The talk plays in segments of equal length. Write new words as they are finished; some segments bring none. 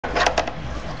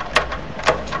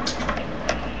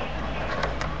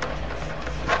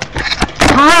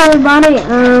everybody.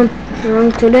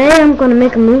 Today I'm gonna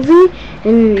make a movie,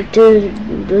 and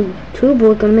the tube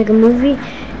we're gonna make a movie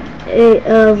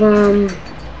of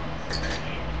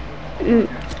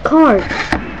cards,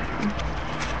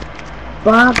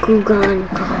 bakugan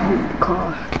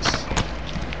cards.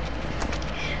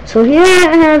 So here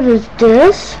I have is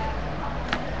this.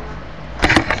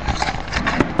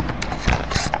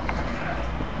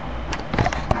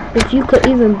 If you could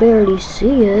even barely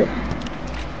see it,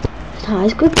 as high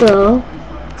as could go.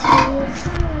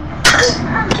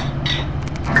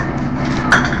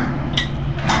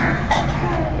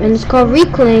 And it's called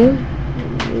Reclaim.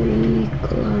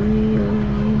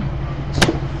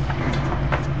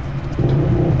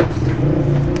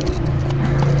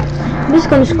 I'm just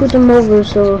gonna scoot them over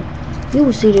so you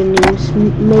will see the names,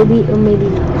 maybe or maybe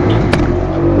not.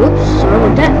 Oops, sorry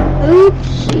about that.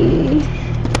 Oopsie.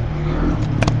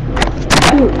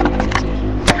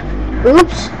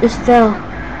 Oops, it fell.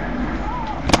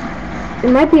 It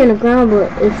might be on the ground,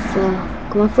 but if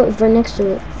my foot is right next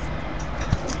to it.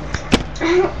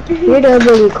 Here are the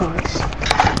ability cards.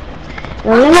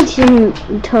 Now let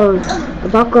me tell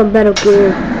about a battle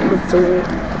gear before.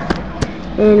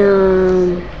 And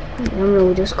I don't know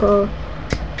what it's called.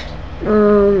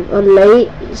 A late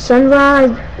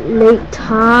sunrise, late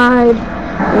tide,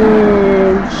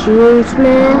 and shield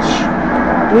smash,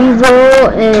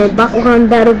 reroll, and bakugan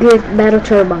battle gear, battle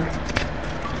turbine.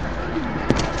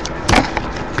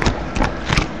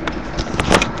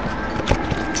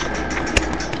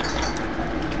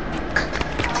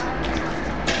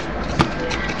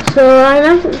 So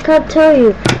I can't tell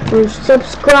you to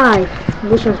subscribe,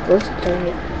 which I'm supposed to tell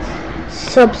you.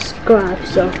 Subscribe.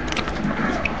 So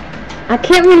I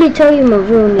can't really tell you my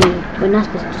real name, but not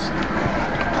supposed to say.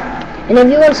 And if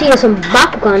you want to see some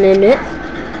bakugan in it,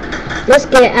 let's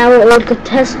get our old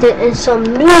contestant and some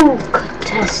new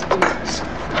contestants.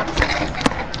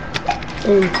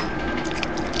 And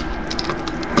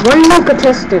one new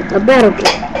contestant, a battle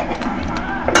kit.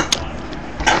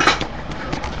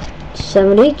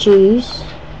 70 G's.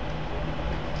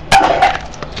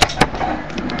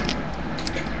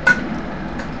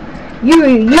 You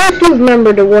do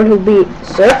remember the one who beat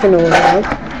Surfing All right?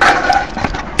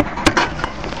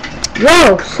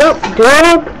 Yo, sup,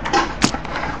 dog?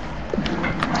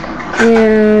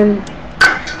 And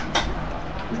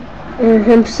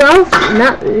himself,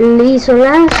 not least or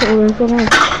last,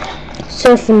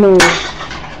 Surfing All right.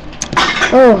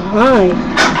 Oh, hi.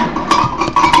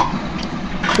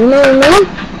 You know what I mean?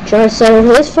 Try to settle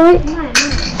his fight.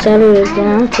 Settle it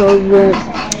down so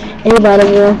anybody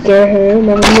won't get hurt.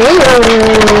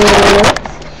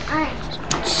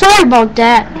 Sorry about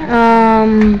that.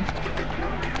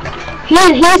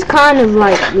 He's kind of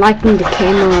like liking the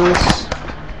cameras.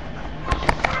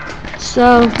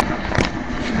 So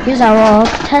here's our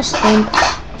testing.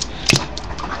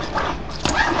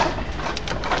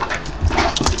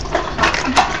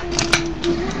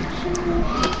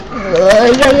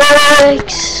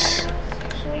 Yikes!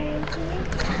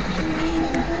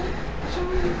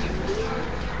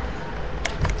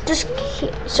 Just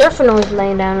Surfing is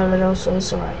laying down a little, so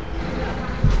it's alright.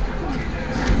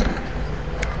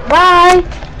 Bye!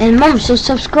 And remember to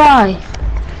subscribe.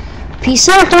 Peace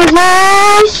out,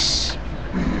 guys!